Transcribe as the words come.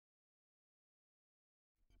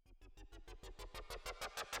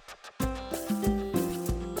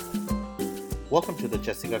Welcome to the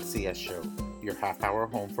Jesse Garcia Show, your half-hour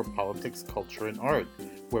home for politics, culture, and art,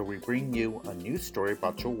 where we bring you a new story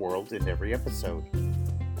about your world in every episode.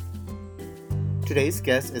 Today's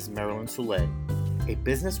guest is Marilyn Sulay, a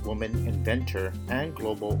businesswoman, inventor, and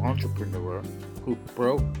global entrepreneur who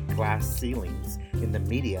broke glass ceilings in the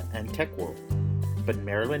media and tech world. But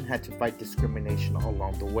Marilyn had to fight discrimination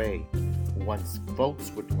along the way, once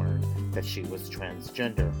folks would learn that she was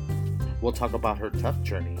transgender. We'll talk about her tough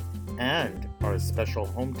journey and our special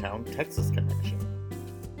hometown Texas connection.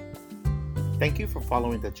 Thank you for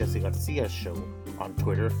following the Jesse Garcia Show on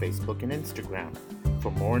Twitter, Facebook, and Instagram. For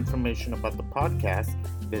more information about the podcast,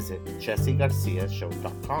 visit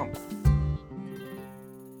jessegarciashow.com.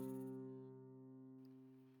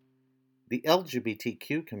 The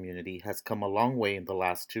LGBTQ community has come a long way in the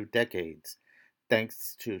last 2 decades,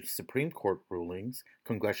 thanks to Supreme Court rulings,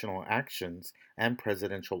 congressional actions, and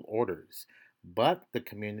presidential orders. But the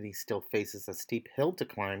community still faces a steep hill to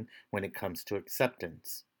climb when it comes to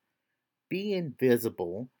acceptance. Being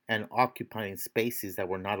visible and occupying spaces that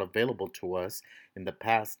were not available to us in the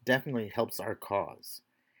past definitely helps our cause.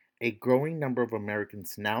 A growing number of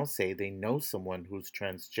Americans now say they know someone who's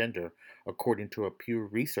transgender, according to a Pew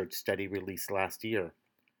Research study released last year.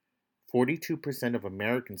 42% of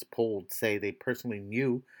Americans polled say they personally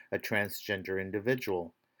knew a transgender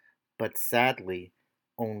individual, but sadly,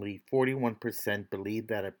 only 41% believe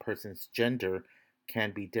that a person's gender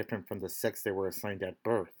can be different from the sex they were assigned at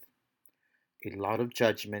birth. A lot of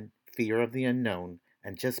judgment, fear of the unknown,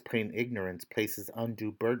 and just plain ignorance places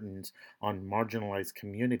undue burdens on marginalized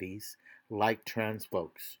communities like trans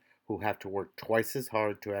folks, who have to work twice as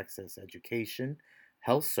hard to access education,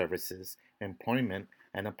 health services, employment,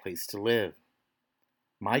 and a place to live.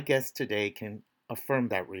 My guest today can affirm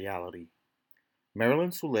that reality. Marilyn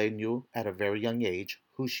Sulay knew at a very young age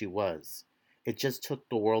who she was. It just took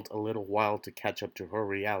the world a little while to catch up to her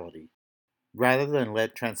reality. Rather than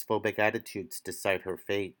let transphobic attitudes decide her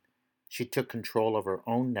fate, she took control of her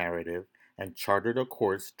own narrative and charted a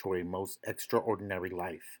course to a most extraordinary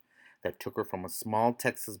life that took her from a small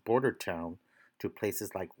Texas border town to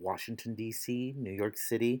places like Washington, D.C., New York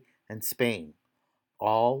City, and Spain,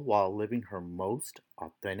 all while living her most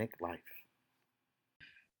authentic life.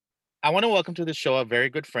 I want to welcome to the show a very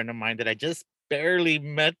good friend of mine that I just barely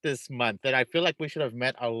met this month, that I feel like we should have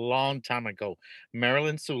met a long time ago,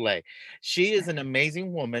 Marilyn Sulay. She is an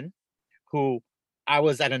amazing woman who I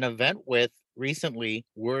was at an event with recently.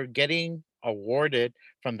 We're getting awarded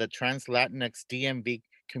from the Trans Latinx DMV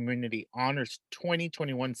Community Honors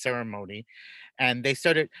 2021 ceremony. And they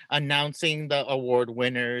started announcing the award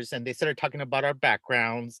winners and they started talking about our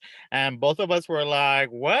backgrounds. And both of us were like,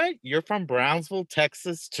 what? You're from Brownsville,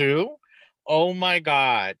 Texas, too? Oh my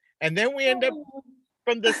God. And then we end up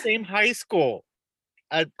from the same high school,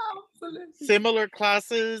 similar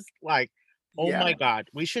classes. Like, oh my God,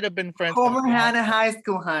 we should have been friends. Homer Hanna High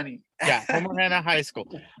School, honey. Yeah, Homer Hanna High School.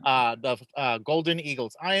 The Golden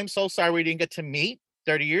Eagles. I am so sorry we didn't get to meet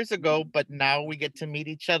 30 years ago, but now we get to meet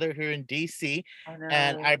each other here in DC.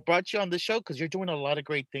 And I brought you on the show because you're doing a lot of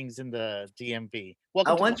great things in the DMV.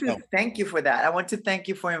 Welcome. I want to thank you for that. I want to thank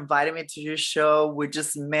you for inviting me to your show. We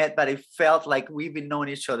just met, but it felt like we've been knowing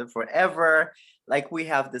each other forever. Like we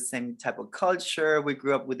have the same type of culture. We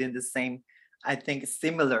grew up within the same, I think,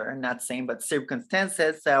 similar, not same, but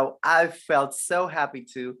circumstances. So I felt so happy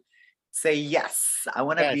to say yes. I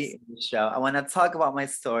want to be in the show. I want to talk about my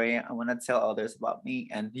story. I want to tell others about me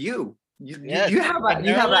and you. You have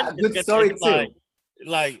a good story too.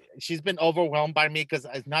 Like she's been overwhelmed by me because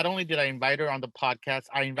not only did I invite her on the podcast,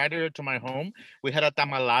 I invited her to my home. We had a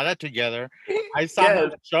tamalada together. I saw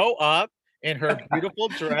her show up in her beautiful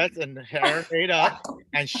dress and hair made up,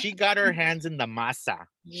 and she got her hands in the masa.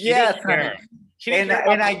 Yes, honey. And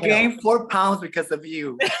I gained 4 pounds because of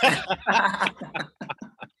you.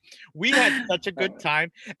 We had such a good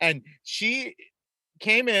time, and she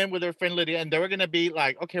came in with her friend Lydia, and they were gonna be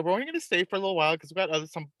like, "Okay, we're only gonna stay for a little while because we got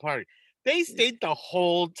some party." They stayed the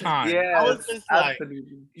whole time. Yes, I was just absolutely.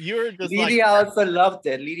 like, "You're just." Lydia also loved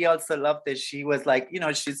it. Lydia also loved it. She was like,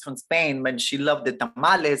 she's from Spain, but she loved the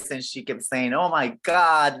tamales, and she kept saying, "Oh my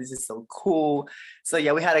God, this is so cool." So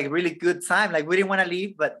yeah, we had a really good time. Like we didn't want to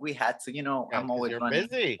leave, but we had to. I'm always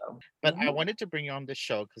busy. So. But I wanted to bring you on the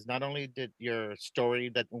show because not only did your story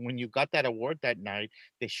that when you got that award that night,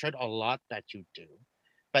 they shared a lot that you do.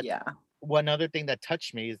 But one other thing that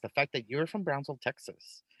touched me is the fact that you're from Brownsville,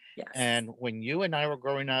 Texas. Yes. And when you and I were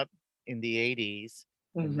growing up in the 80s,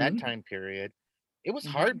 in that time period, it was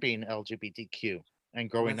hard being LGBTQ and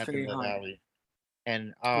growing up in the Valley.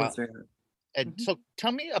 And so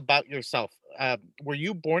tell me about yourself. Were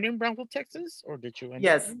you born in Brownsville, Texas, or did you?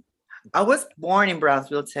 Yes, I was born in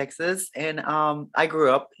Brownsville, Texas, and I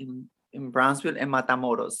grew up in Brownsville and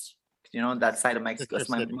Matamoros, that side of Mexico. Sister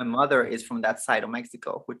So my, city. my mother Yeah. is from that side of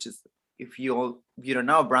Mexico, which is, if you don't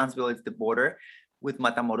know, Brownsville is the border with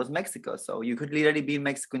Matamoros, Mexico. So you could literally be in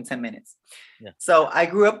Mexico in 10 minutes. Yeah. So I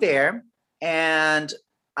grew up there, and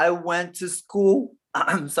I went to school.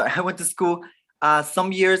 I'm sorry, I went to school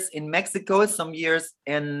some years in Mexico, some years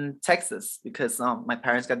in Texas, because my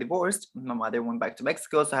parents got divorced. My mother went back to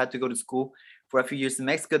Mexico, so I had to go to school for a few years in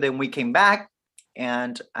Mexico. Then we came back,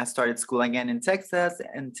 and I started school again in Texas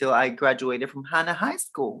until I graduated from Hannah High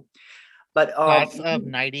School. But Class of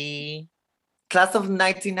 90. class of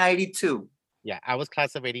 1992. Yeah, I was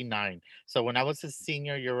class of 89. So when I was a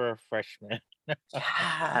senior, you were a freshman.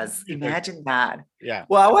 Yes, Like, imagine that. yeah.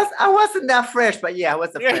 Well, I wasn't that fresh, but yeah, I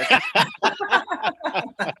was a freshman.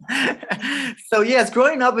 So yes,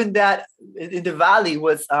 growing up in the valley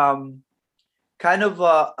was kind of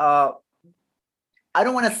I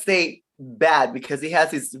don't want to say bad, because it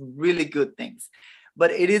has its really good things,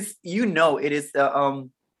 but it is, it is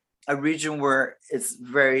a region where it's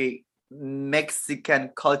very Mexican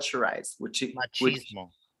culturized, which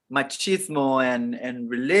Machismo. machismo and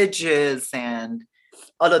religious and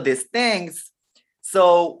all of these things.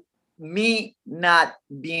 So me not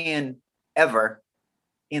being ever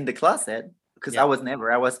in the closet, because Yeah. I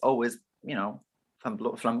was always,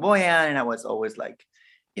 flamboyant, and I was always like,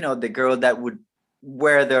 the girl that would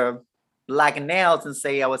wear the black nails and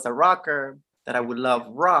say I was a rocker, that I Yeah. would love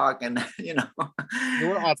rock, and You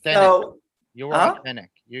were authentic. So, You were huh?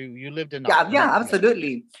 authentic. You lived an Yeah, authentic yeah, life.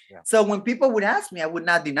 absolutely. Yeah. So when people would ask me, I would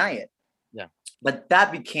not deny it. Yeah. But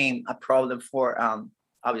that became a problem for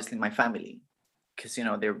obviously my family, because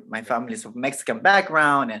my Yeah. family is of Mexican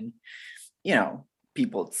background, and you know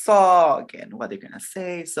people talk and what they're gonna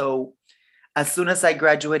say. So as soon as I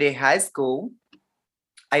graduated high school,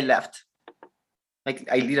 I left. Like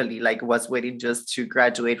I literally like was waiting just to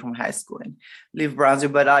graduate from high school and leave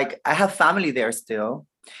Brownsville. But like I have family there still,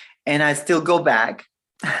 and I still go back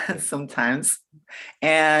Yeah. sometimes.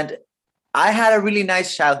 And I had a really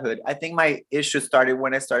nice childhood. I think my issue started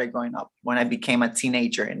when I started growing up, when I became a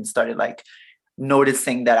teenager and started like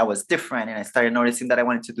noticing that I was different, and I started noticing that I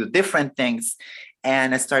wanted to do different things.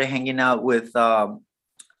 And I started hanging out with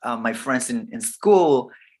my friends in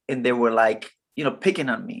school, and they were like, picking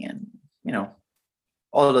on me, and you Yeah. know,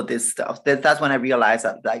 all of this stuff. That's when I realized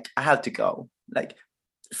that like I have to go. Like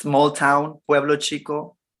small town, Pueblo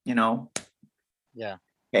Chico, Yeah.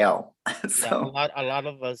 hell. Yeah. A So lot a lot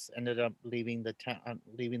of us ended up leaving the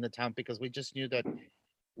town because we just knew that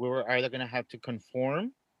we were either gonna have to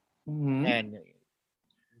conform mhm, and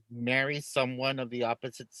marry someone of the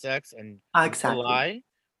opposite sex and live a exactly. lie,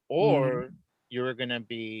 Mhm. or you were gonna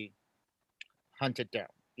be hunted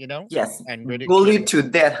down, Yes, and bullied ridiculed, to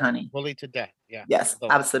death, honey. bullied to death. Yeah. Yes, So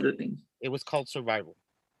absolutely. it was called survival.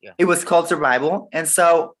 Yeah. It was called survival. And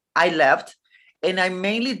so I left, and I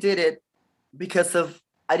mainly did it because of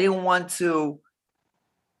I didn't want to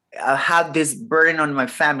have this burden on my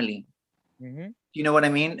family. Hmm. You know what I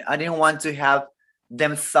mean? I didn't want to have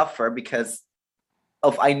them suffer because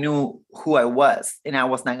of I knew who I was, and I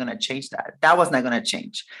was not going to change that. That was not going to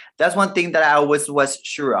change. That's one thing that I always was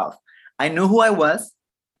sure of. I knew who I was,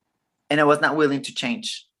 and I was not willing to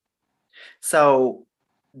change. So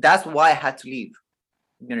that's why I had to leave.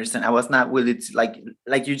 You understand? I was not willing to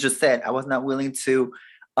like you just said. I was not willing to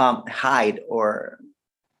hide or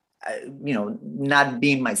not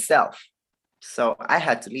being myself. So I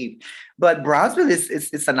had to leave. But Brownsville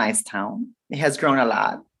is a nice town. It has grown a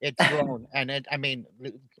lot. It's grown, and I mean,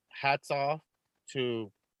 hats off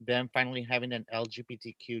to them finally having an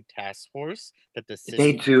LGBTQ task force that the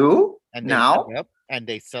They city do and they set now. up, and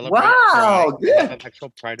they celebrate Pride. Wow, They have an good. actual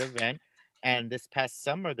Pride event, and this past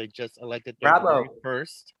summer they just elected their very Bravo.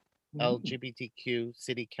 first Mhm. LGBTQ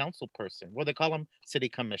city council person. Well, they call them city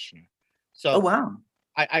commissioner. Oh So wow.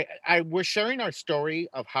 we're sharing our story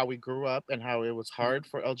of how we grew up and how it was hard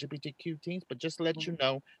for LGBTQ teens, but just to let you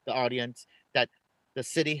know, the audience, that the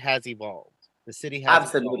city has evolved. The city has evolved,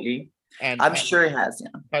 Absolutely. and I'm sure it has,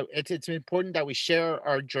 yeah. but it's important that we share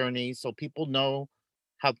our journey so people know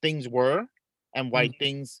how things were and why Mhm.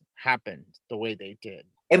 things happened the way they did.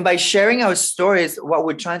 And by sharing our stories, what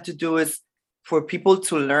we're trying to do is for people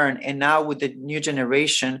to learn. And now with the new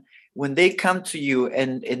generation, when they come to you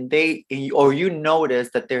or you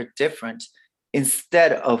notice that they're different,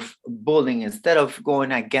 instead of bullying, instead of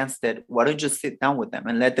going against it, why don't you sit down with them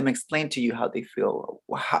and let them explain to you how they feel?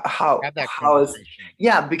 Have that How is, conversation.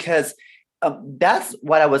 yeah, because that's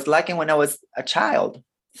what I was liking when I was a child.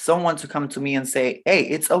 Someone to come to me and say, hey,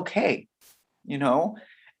 it's okay, you know?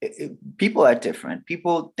 people are different.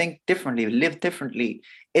 People think differently, live differently.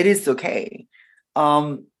 It is okay.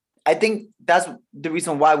 I think that's the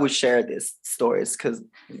reason why we share these stories, because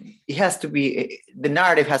it has to be, the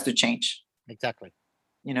narrative has to change, Exactly.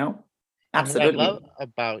 you know? And what I Absolutely. love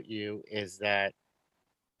about you is that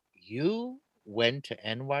you went to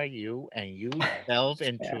NYU and you delve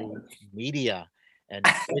into media and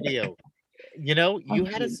video. You know, you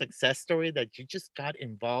Thank had a you. success story that you just got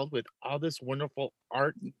involved with all this wonderful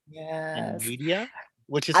art and Yes. media,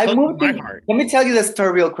 which is I close to moved my to, heart. let me tell you the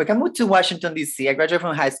story real quick. I moved to Washington, D.C. I graduated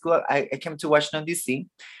from high school. I came to Washington, D.C.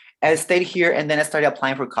 I stayed here, and then I started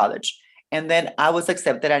applying for college. And then I was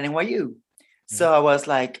accepted at NYU. Mhm. So I was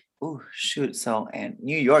like, oh, shoot. So, and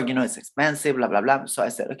New York, it's expensive, blah, blah, blah. So I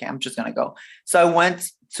said, okay, I'm just going to go. So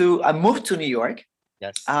I moved to New York.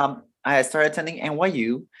 Yes. I started attending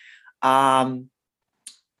NYU. Um,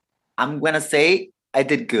 I'm going to say I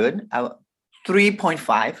did good. 3.5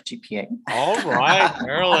 GPA. All right,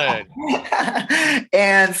 Marilyn.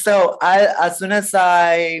 And so as soon as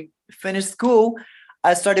I finished school,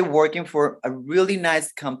 I started working for a really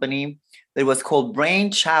nice company that was called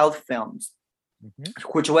Brainchild Films, Mhm.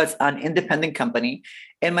 which was an independent company.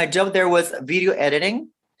 And my job there was video editing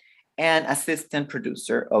and assistant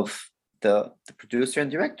producer of the producer and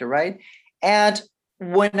director, right? And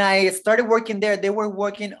when I started working there, they were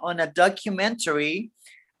working on a documentary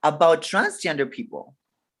about transgender people.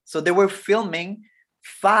 So they were filming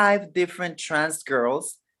 5 different trans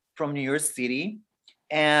girls from New York City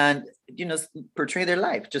and portraying their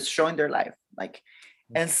life, just showing their life. Like,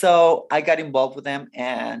 and so I got involved with them.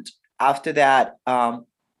 And after that,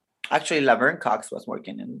 actually, Laverne Cox was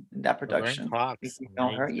working in that Laverne production. If Cox, you know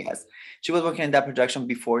her, amazing. yes, she was working in that production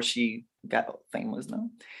before she got famous. No,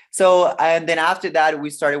 so and then after that, we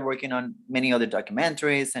started working on many other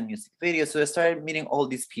documentaries and music videos. So I started meeting all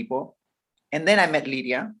these people, and then I met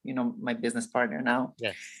Lydia, my business partner now,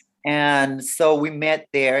 Yes. and so we met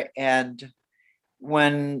there. And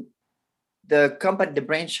when the company, the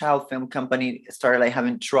Brainchild Film Company, started like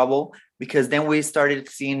having trouble, because then we started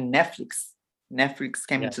seeing Netflix. Netflix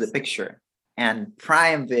came into the Yes. picture, and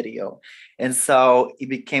Prime Video, and so it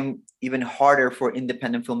became even harder for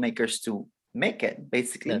independent filmmakers to make it,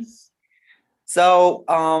 basically. Yes. So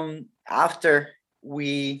after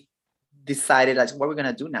we decided, like, what we're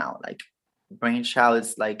gonna do now, like Brainchild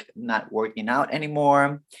is like not working out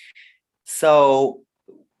anymore. So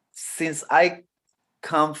since I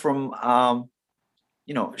come from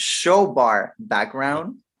show bar Yes.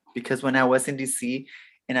 background, because when I was in DC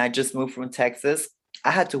and I just moved from Texas,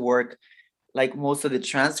 I had to work like most of the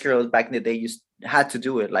trans girls back in the day had to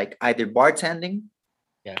do it, like either bartending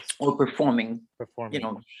Yes. or performing, Performing.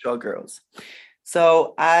 showgirls.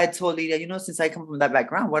 So I told Lydia, since I come from that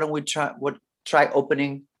background, why don't we try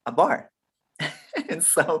opening a bar? And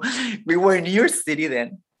so we were in New York City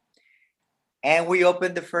then, and we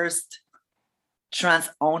opened the first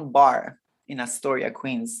trans-owned bar in Astoria,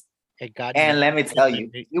 Queens. It got And let me noticed in tell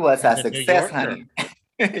you, it was in a the New success, Yorker. honey.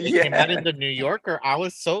 It came out in Yeah. the New Yorker. I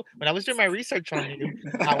was so when I was doing my research on you,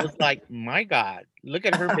 I was like, my God, look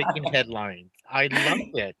at her making headlines. I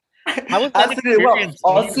loved it. How was that Absolutely. Well, experience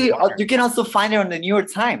owning a bar? you can also find it on the New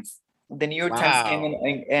York Times. The New York Times came in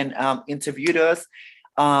Wow. and interviewed us.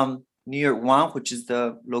 New York One, which is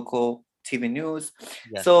the local TV news.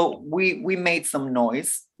 Yes. So we made some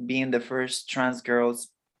noise, being the first trans girls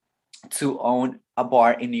to own a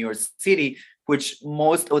bar in New York City, which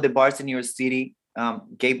most of the bars in New York City,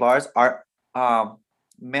 gay bars, are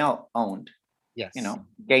male owned, Yes.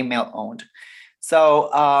 gay male owned. So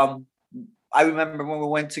I remember when we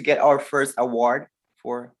went to get our first award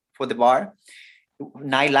for the bar,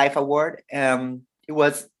 nightlife award. It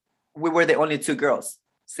was We were the only 2 girls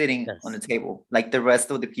sitting on the Yes. table. Like the rest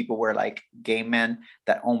of the people were like gay men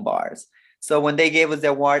that own bars. So when they gave us the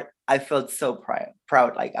award, I felt so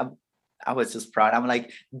proud. Like I was just proud. I'm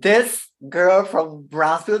like, this girl from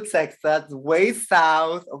Brownsville, Texas, way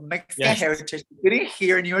south of Mexican Yes. heritage, sitting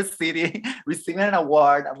here in New York City, receiving an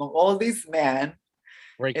award among all these men.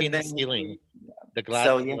 Breaking And the then, ceiling, the glass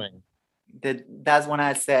so yeah, ceiling. that's when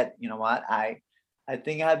I said, you know what, I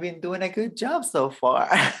think I've been doing a good job so far,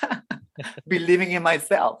 believing in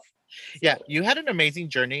myself. Yeah, So, you had an amazing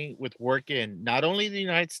journey with work in not only the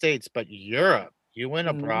United States, but Europe. You went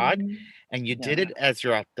abroad mhm, and you did yeah, it as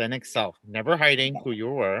your authentic self, never hiding yeah, who you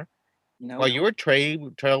were. While no, you were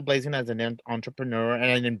trailblazing as an entrepreneur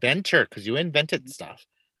and an inventor, because you invented stuff.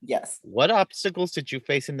 yes. What obstacles did you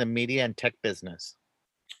face in the media and tech business?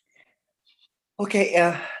 Okay,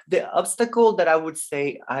 the obstacle that I would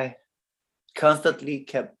say I constantly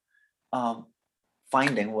kept um,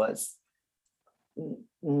 finding was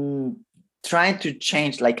mm, trying to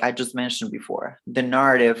change, like I just mentioned before, the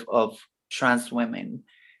narrative of trans women,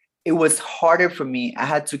 it was harder for me. I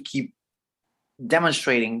had to keep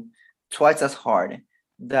demonstrating twice as hard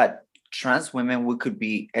that trans women, we could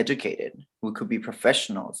be educated, we could be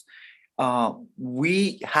professionals.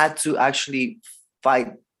 We had to actually fight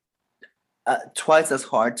twice as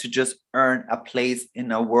hard to just earn a place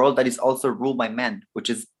in a world that is also ruled by men, which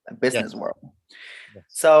is a business Yes. world. Yes.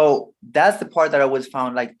 So that's the part that I always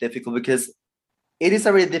found like difficult, because it is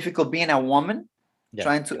already difficult being a woman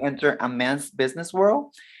trying to enter a man's business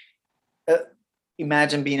world.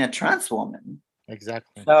 Imagine being a trans woman.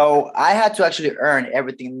 Exactly. So I had to actually earn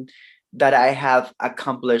everything that I have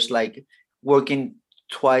accomplished, like working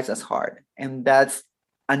twice as hard. And that's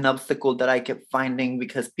an obstacle that I kept finding,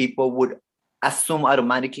 because people would assume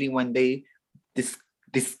automatically when they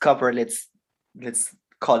discover, let's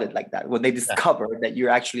call it like that, when they discover that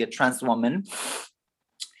you're actually a trans woman,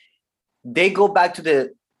 they go back to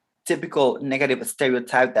the typical negative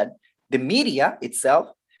stereotype that the media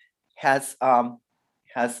itself has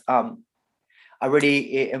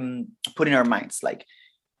already put in our minds. Like,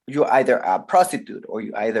 you're either a prostitute, or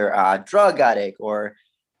you're either a drug addict, or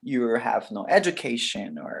you have no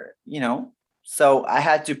education, or so I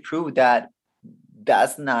had to prove that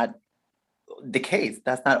that's not the case.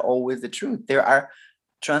 That's not always the truth. There are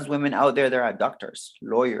trans women out there. There are doctors,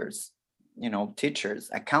 lawyers, teachers,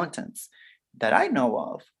 accountants that I know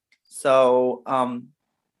of. So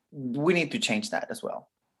we need to change that as well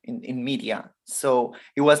in media. So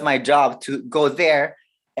it was my job to go there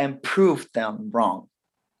and prove them wrong.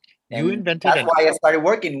 You And invented that's why I started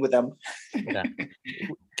working with them. Yeah.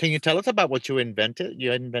 Can you tell us about what you invented?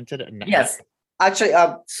 You invented an Yes, actually,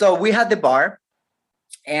 so we had the bar,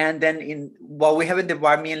 and then while we have in the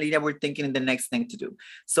bar, me and Lydia were thinking the next thing to do.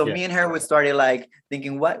 So me and her, we started like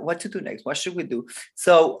thinking what to do next, what should we do.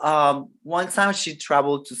 So one time she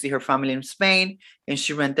traveled to see her family in Spain, and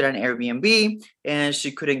she rented an Airbnb, and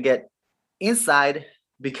she couldn't get inside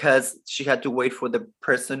because she had to wait for the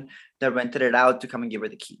person that rented it out to come and give her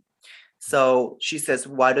the key. So she says,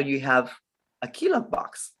 why don't you have a key lock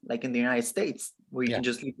box like in the United States, where you can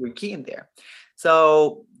just leave your key in there?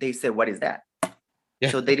 So they said, what is that?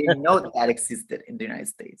 So they didn't know that existed in the United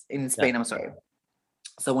States, in Spain, I'm sorry.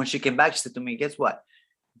 So when she came back, she said to me, guess what?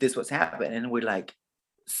 This was happening. And we're like,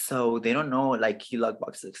 so they don't know like key lock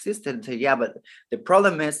boxes existed. And say, yeah, but the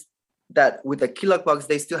problem is that with the key lock box,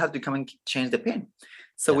 they still have to come and change the pin.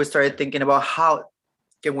 So we started thinking about how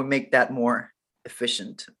can we make that more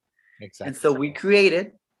efficient. Exactly. And so we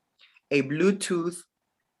created a Bluetooth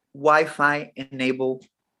Wi-Fi enabled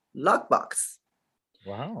lockbox.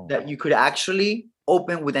 Wow. That you could actually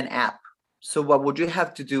open with an app. So what would you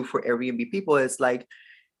have to do for Airbnb people is like,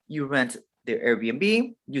 you rent their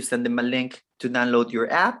Airbnb, you send them a link to download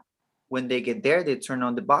your app. When they get there, they turn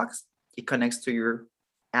on the box, it connects to your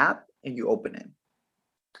app, and you open it.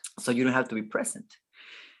 So you don't have to be present.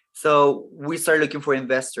 So we started looking for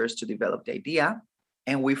investors to develop the idea,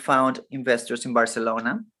 and we found investors in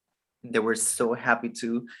Barcelona. They were so happy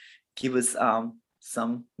to give us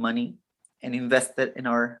some money and invested in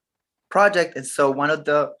our project. And so one of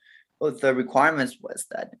the requirements was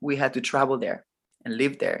that we had to travel there and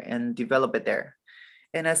live there and develop it there.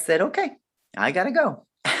 And I said, okay, I gotta go.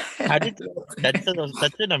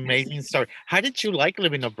 That's an amazing story. How did you like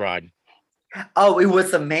living abroad? Oh, it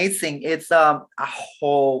was amazing. It's a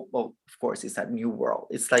whole, well, of course, it's a new world.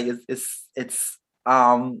 It's like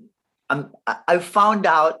I found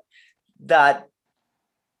out that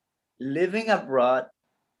living abroad,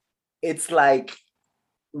 it's like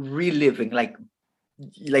reliving, like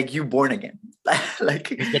you born again. Like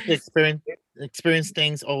you get to experience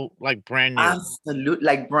things like brand new. Absolutely,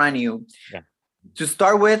 like brand new. Yeah. To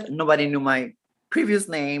start with, nobody knew my previous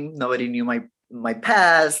name, nobody knew my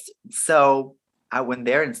past. So I went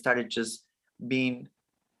there and started just being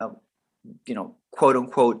quote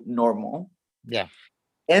unquote normal. Yeah.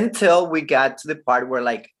 Until we got to the part where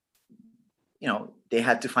like, they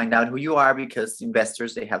had to find out who you are, because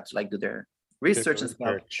investors, they have to like do their research and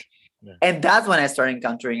stuff. Yeah. And that's when I started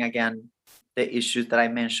encountering again the issues that I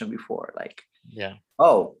mentioned before. Like,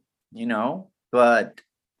 but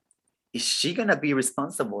is she gonna be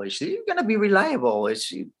responsible? Is she gonna be reliable? Is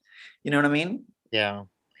she, you know what I mean? Yeah.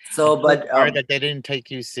 So, but that they didn't take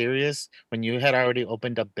you serious when you had already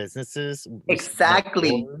opened up businesses.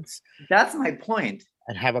 Exactly. That's my point.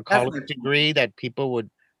 And have a college degree that people would,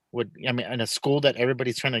 I mean, in a school that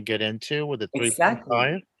everybody's trying to get into with a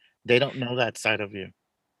 3.5, they don't know that side of you.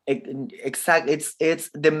 Exactly. It's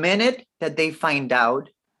the minute that they find out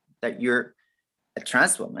that you're a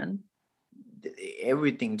trans woman,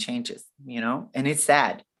 everything changes, and it's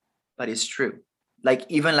sad, but it's true. Like,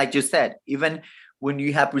 even like you said, even when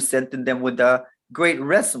you have presented them with a great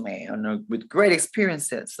resume and with great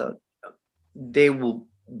experiences, so they will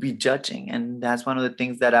be judging. And that's one of the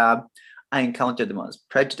things that I encounter the most,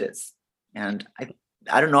 prejudice. And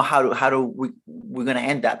I don't know we're going to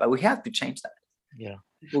end that, but we have to change that. Yeah.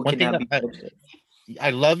 People One thing cannot that be prejudiced. I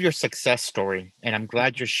love your success story, and I'm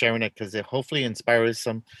glad you're sharing it because it hopefully inspires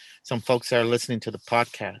some folks that are listening to the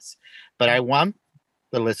podcast. But I want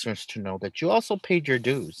the listeners to know that you also paid your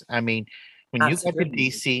dues. I mean, when you got to Absolutely.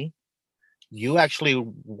 DC, you actually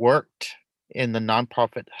worked in the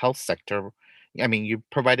nonprofit health sector. I mean, you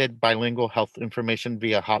provided bilingual health information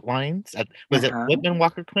via hotlines. Was it Uh-huh. Whitman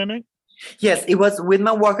Walker Clinic? Yes, it was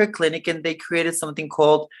Whitman Walker Clinic, and they created something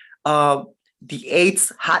called uh, the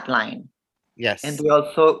AIDS hotline. And Yes.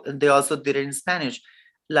 they also did it in Spanish,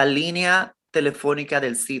 La Línea Telefónica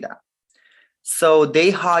del SIDA. So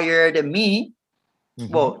they hired me.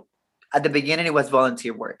 Mm-hmm. Well, at the beginning, it was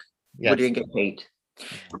volunteer work. We Yes. didn't get paid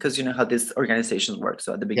because you know how these organizations work. So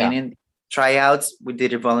at the Yeah. beginning, tryouts, we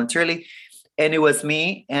did it voluntarily. And it was me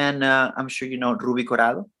and I'm sure you know Ruby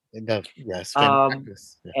Corrado. Yes. Family Um, practice.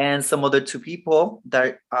 Yeah. and some other two people that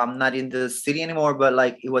not in the city anymore, but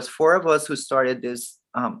like it was four of us who started this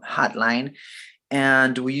hotline.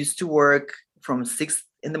 And we used to work from 6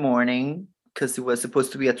 in the morning because it was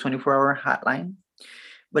supposed to be a 24-hour hotline,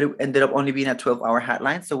 but it ended up only being a 12-hour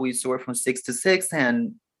hotline. So we used to work from 6 to 6.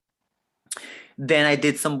 And then I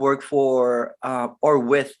did some work for, or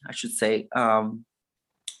with, I should say,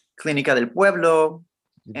 Clínica del Pueblo.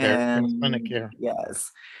 Very famous clinic And here.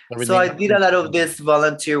 yes, so Everything. I did a lot of this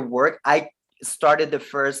volunteer work. I started the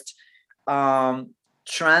first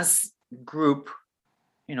trans group,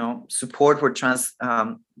 support for trans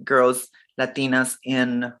girls, Latinas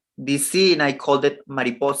in DC, and I called it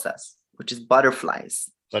Mariposas, which is butterflies.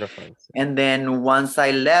 Butterflies. And then once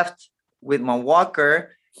I left with my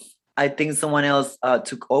walker, I think someone else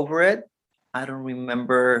took over it. I don't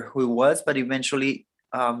remember who it was, but eventually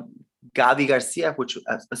Gabi Garcia, which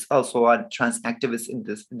is also a trans activist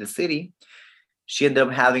in the city, she ended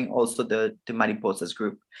up having also the Mariposas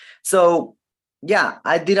group. So yeah,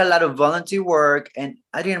 I did a lot of volunteer work and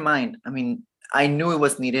I didn't mind. I mean, I knew it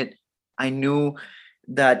was needed. I knew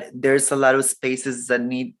that there's a lot of spaces that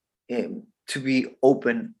need to be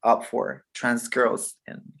open up for trans girls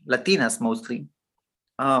and Latinas mostly.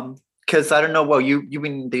 Because I don't know, well, you've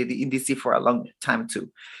been in DC for a long time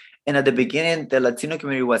too. And at the beginning, the Latino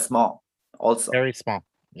community was small also. Very small.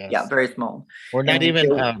 Yeah, Yes. very small. We're not And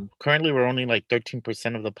even currently we're only like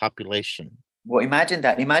 13% of the population. well, imagine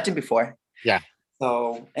that. Imagine before. Yeah.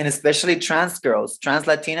 So, and especially trans girls, trans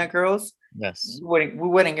Latina girls, Yes. we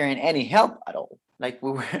weren't getting any help at all. Like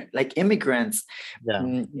we were like immigrants, Yeah.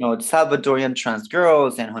 Salvadorian trans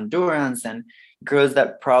girls and Hondurans and girls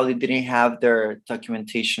that probably didn't have their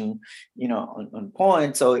documentation, on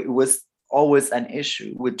point. So it was always an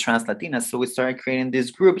issue with trans Latinas. So we started creating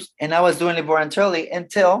these groups, and I was doing it voluntarily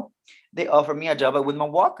until they offered me a job at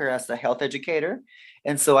Woodman Walker as a health educator.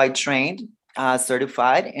 And so I trained,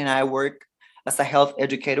 certified, and I worked as a health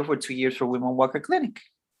educator for 2 years for Women Walker Clinic.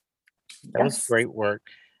 That was Yes. great work.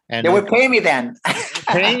 And They were paying me then.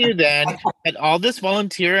 paying you then, and all this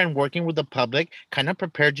volunteer and working with the public kind of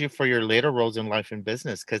prepared you for your later roles in life and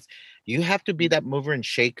business because you have to be that mover and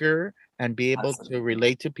shaker and be able to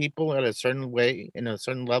relate to people at a certain way in a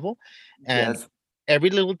certain level. And Yes, every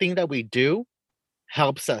little thing that we do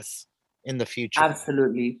helps us in the future.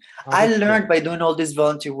 absolutely. All I this stuff. learned by doing all this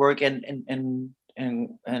volunteer work and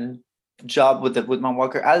job with my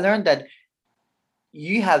worker. I learned that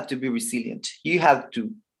you have to be resilient. You have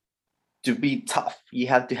to be tough. You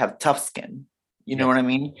have to have tough skin. You know Yes. what I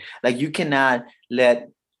mean? Like you cannot let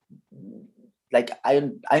like I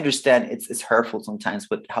understand it's hurtful sometimes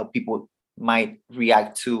with how people might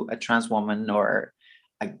react to a trans woman or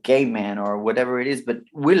a gay man or whatever it is, but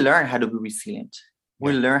we learn how to be resilient.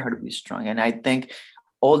 We Yeah. learn how to be strong. And I think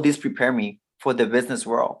all this prepare me for the business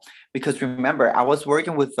world. Because remember, I was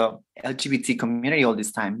working with the LGBT community all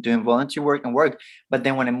this time, doing volunteer work and work. But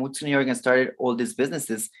then when I moved to New York and started all these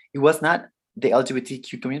businesses, it was not the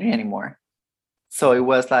LGBTQ community anymore. So it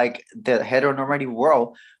was like the heteronormative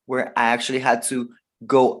world where I actually had to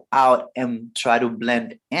go out and try to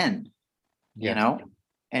blend in, Yes.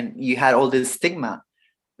 and you had all this stigma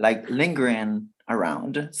like lingering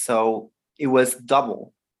around. So it was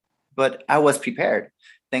double, but I was prepared.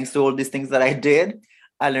 Thanks to all these things that I did,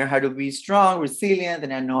 I learned how to be strong, resilient,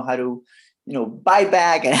 and I know how to, buy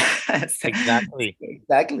back. Exactly.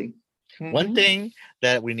 Exactly. One Mhm. thing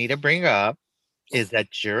that we need to bring up is that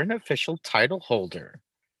you're an official title holder.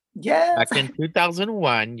 Yes. Back in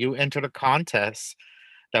 2001, you entered a contest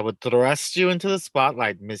that would thrust you into the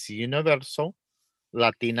spotlight, Miss Universal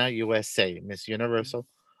Latina USA, Miss Universal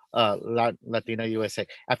Latina USA.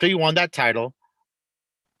 After you won that title,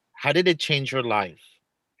 how did it change your life?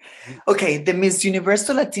 Okay, the Miss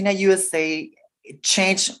Universal Latina USA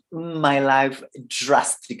changed my life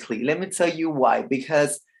drastically. Let me tell you why.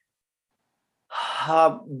 Because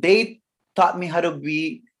they taught me how to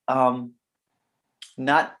be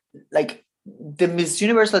not like the Miss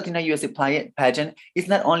Universe Latina USA pageant is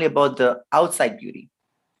not only about the outside beauty.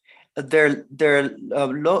 Their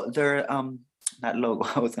not logo,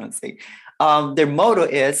 I was gonna say. Their motto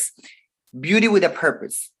is beauty with a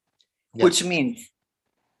purpose, which Yes. means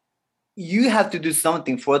you have to do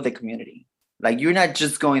something for the community. Like you're not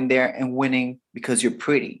just going there and winning because you're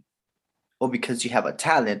pretty or because you have a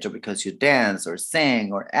talent or because you dance or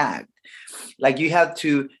sing or act. Like you have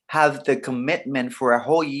to have the commitment for a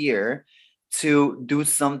whole year to do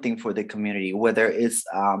something for the community, whether it's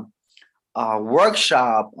a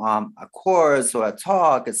workshop, a course or a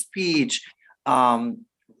talk, a speech, a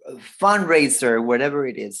fundraiser, whatever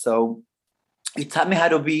it is. So it taught me how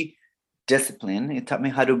to be disciplined. It taught me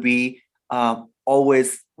how to be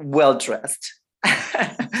always well dressed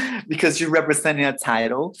because you're representing a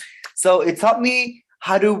title. So it taught me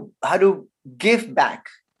how to give back.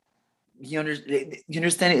 You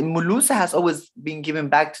understand it? Mulusa has always been giving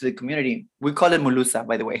back to the community. We call it Mulusa,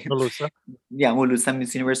 by the way. Melusa? Yeah, Mulusa,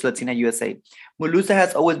 Miss Universe Latina USA. Mulusa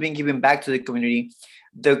has always been giving back to the community.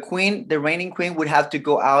 The queen, the reigning queen, would have to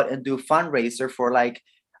go out and do fundraiser for like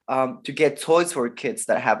to get toys for kids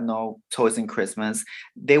that have no toys in Christmas.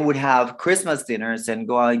 They would have Christmas dinners and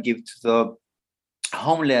go out and give to the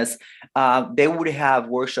homeless. They would have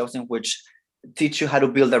workshops in which teach you how to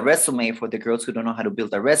build a resume for the girls who don't know how to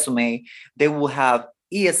build a resume. They will have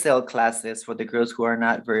ESL classes for the girls who are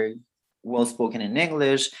not very well spoken in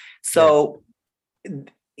English. Yeah. So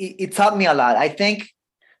it taught me a lot. I think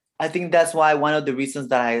that's why one of the reasons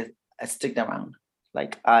that I stick around.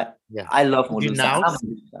 Like Yeah. I love You Mulusa. now I'm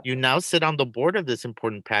Mulusa. you now sit on the board of this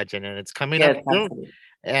important pageant, and it's coming up Yes, soon. absolutely.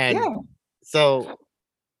 And Yeah. so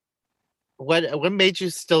what made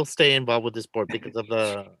you still stay involved with this board? Because of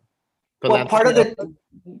the Well, philanthropy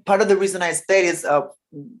aspect? part of the reason I stayed is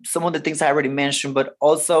some of the things I already mentioned, but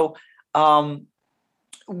also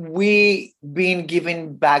we been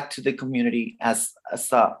giving back to the community as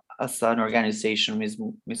an organization,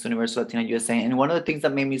 Miss Universe Latina USA. And one of the things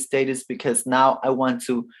that made me stay is because now I want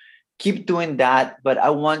to keep doing that, but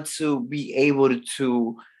I want to be able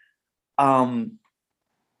to um,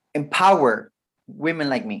 empower women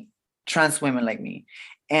like me, trans women like me.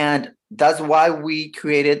 And that's why we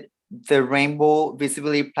created the Rainbow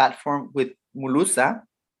Visibility Platform with Mulusa,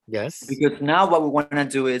 Yes. because now what we want to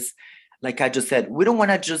do is, like I just said, we don't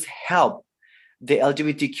want to just help the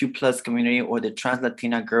LGBTQ plus community or the trans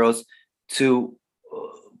Latina girls to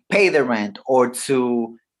pay their rent or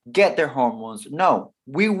to get their hormones. No,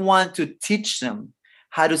 we want to teach them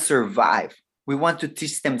how to survive. We want to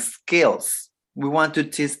teach them skills. We want to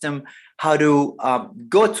teach them how to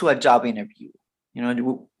go to a job interview. You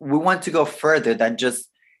know, we want to go further than just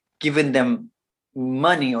giving them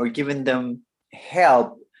money or giving them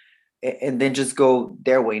help and then just go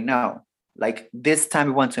their way. No, like this time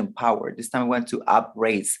we want to empower. This time we want to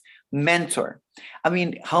upraise, mentor. I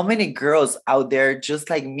mean, how many girls out there just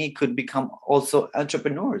like me could become also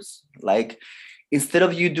entrepreneurs? Like instead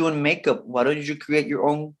of you doing makeup, why don't you create your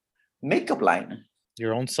own makeup line?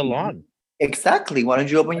 Your own salon. Exactly. Why don't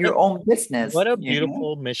you open What a your own business? what a You know?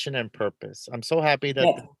 beautiful mission and purpose. I'm so happy that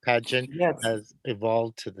Yes. the pageant Yes. has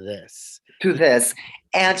evolved to this. To this.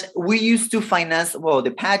 And we used to finance, well, the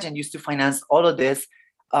pageant used to finance all of this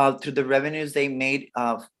through the revenues they made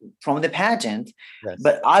from the pageant, Yes.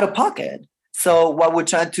 but out of pocket. So what we're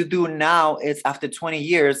trying to do now is after 20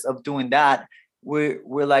 years of doing that,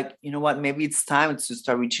 we're like, you know what, maybe it's time to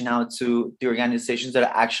start reaching out to the organizations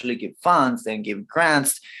that actually give funds and give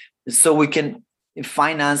grants so we can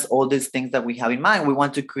finance all these things that we have in mind. We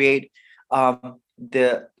want to create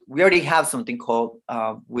we already have something called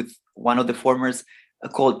with one of the formers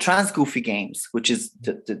called Trans Goofy Games, which is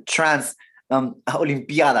the trans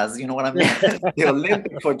Olympiadas, you know what I mean? The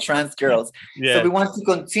Olympics for trans girls. So Yes. we want to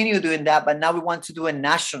continue doing that, but now we want to do it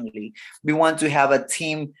nationally. We want to have a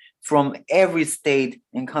team from every state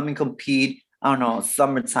and come and compete. I don't know,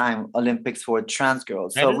 summertime Olympics for trans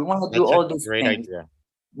girls. So we want to do That's a all these great things. idea.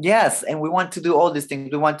 Yes, and we want to do all these things.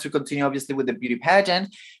 We want to continue, obviously, with the beauty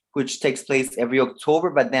pageant, which takes place every October.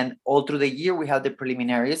 But then all through the year, we have the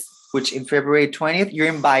preliminaries, which in February 20th, you're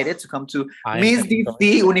invited to come to Miss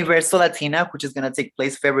DC Universo Latina, which is going to take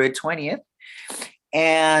place February 20th.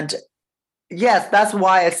 And yes, that's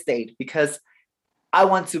why I stayed, because I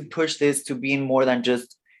want to push this to being more than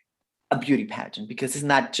just a beauty pageant, because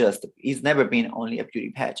it's never been only a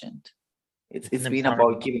beauty pageant. It's been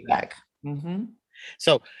about giving back. Mm-hmm.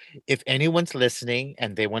 So, if anyone's listening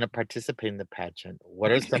and they want to participate in the pageant,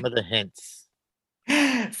 what are some of the hints?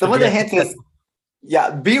 Some of the hints is,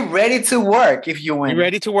 be ready to work if you win. Be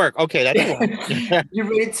ready to work. Okay, that's one. Be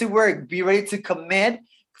ready to work. Be ready to commit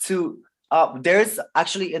to. There's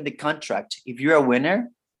actually in the contract, if you're a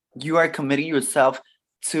winner, you are committing yourself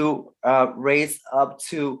to raise up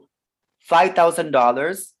to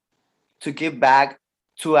 $5,000 to give back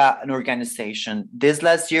to an organization. This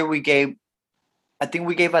last year I think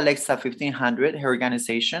we gave Alexa 1,500, her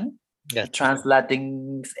organization, Trans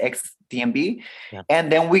Latinx X DMB. Yeah.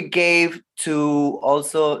 And then we gave to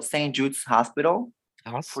also St. Jude's Hospital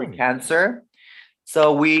for cancer.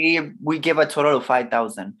 So we gave a total of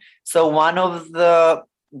 5,000. So one of the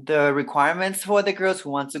requirements for the girls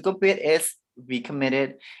who want to compete is be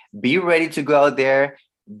committed, be ready to go out there,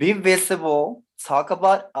 be visible, talk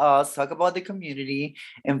about us, talk about the community,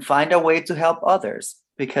 and find a way to help others.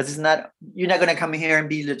 Because you're not gonna come here and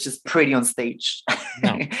be just pretty on stage.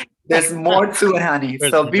 No. There's more to it, honey.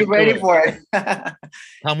 So be ready for it.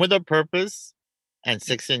 Come with a purpose and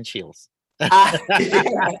 6-inch heels.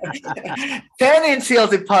 10-inch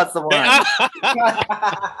heels if possible.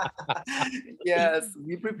 Yes,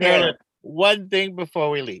 be prepared. One thing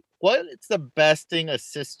before we leave. What is the best thing a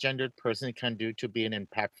cisgendered person can do to be an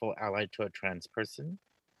impactful ally to a trans person?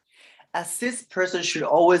 A cis person should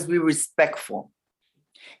always be respectful.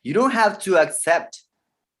 You don't have to accept.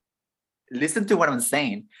 Listen to what I'm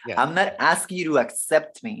saying. Yeah. I'm not asking you to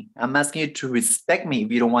accept me. I'm asking you to respect me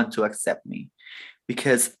if you don't want to accept me.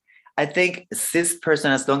 Because I think a cis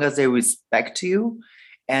person, as long as they respect you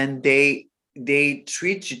and they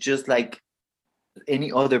treat you just like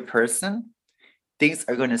any other person, things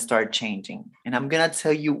are going to start changing. And I'm going to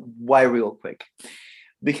tell you why real quick.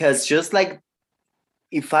 Because just like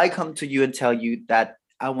if I come to you and tell you that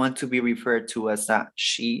I want to be referred to as a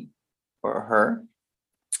she or her,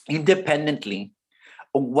 independently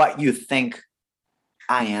of what you think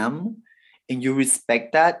I am, and you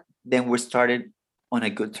respect that, then we're started on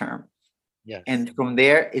a good term. Yes. And from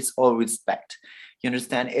there, it's all respect. You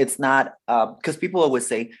understand? It's not because people always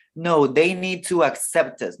say, no, they need to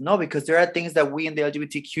accept us. No, because there are things that we in the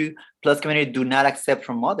LGBTQ plus community do not accept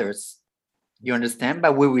from others. You understand?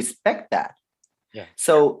 But we respect that. Yeah.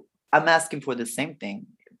 So I'm asking for the same thing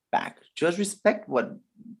back. Just respect what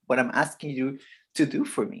I'm asking you to do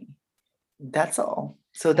for me. That's all.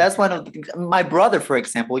 So that's one of the things. My brother, for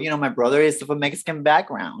example, my brother is of a Mexican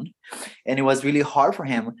background, and it was really hard for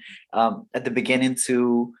him at the beginning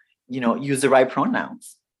to, use the right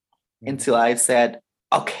pronouns. Until I said,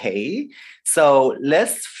 okay, so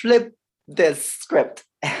let's flip this script,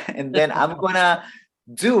 and then I'm gonna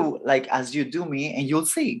do like as you do me, and you'll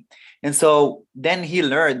see. And so then he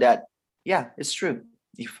learned that, yeah, it's true.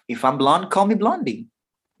 If I'm blonde, call me Blondie.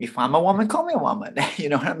 If I'm a woman, call me a woman. You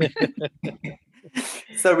know what I mean?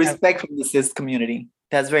 So respect from the cis community.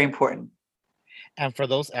 That's very important. And for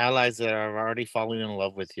those allies that are already falling in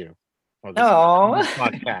love with you, or this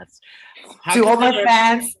podcast, to all my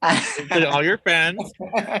fans, to all your fans,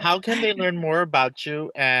 how can they learn more about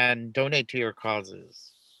you and donate to your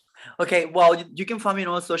causes? Okay, well, you can find me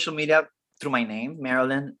on social media through my name,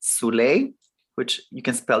 Marilyn Sulay, which you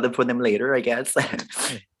can spell them for them later, I guess.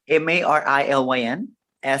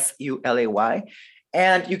 MarilynSulay.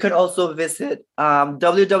 And you can also visit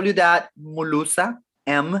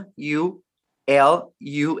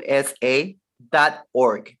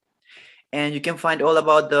www.mulusa.org. And you can find all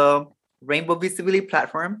about the Rainbow Visibility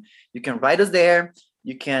platform. You can write us there.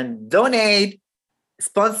 You can donate,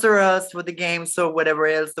 sponsor us for the games or whatever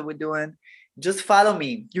else that we're doing. Just follow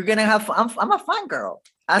me. You're going to have fun. I'm a fun girl.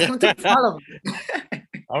 Ask them to follow me.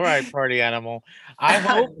 All right, party animal. I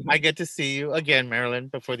hope I get to see you again, Marilyn,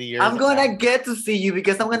 before the year. I'm going to get to see you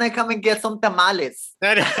because I'm going to come and get some tamales.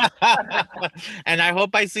 And I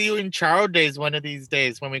hope I see you in Charo Days one of these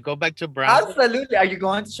days when we go back to Brown. Absolutely. Are you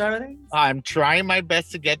going to Charo Days? I'm trying my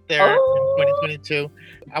best to get there in 2022.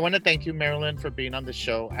 I want to thank you, Marilyn, for being on the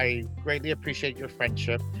show. I greatly appreciate your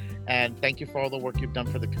friendship. And thank you for all the work you've done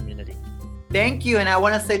for the community. Thank you. And I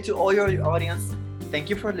want to say to all your audience, thank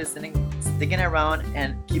you for listening, sticking around,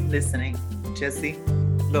 and keep listening. Jesse,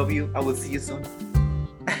 love you. I will see you soon.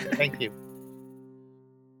 Thank you.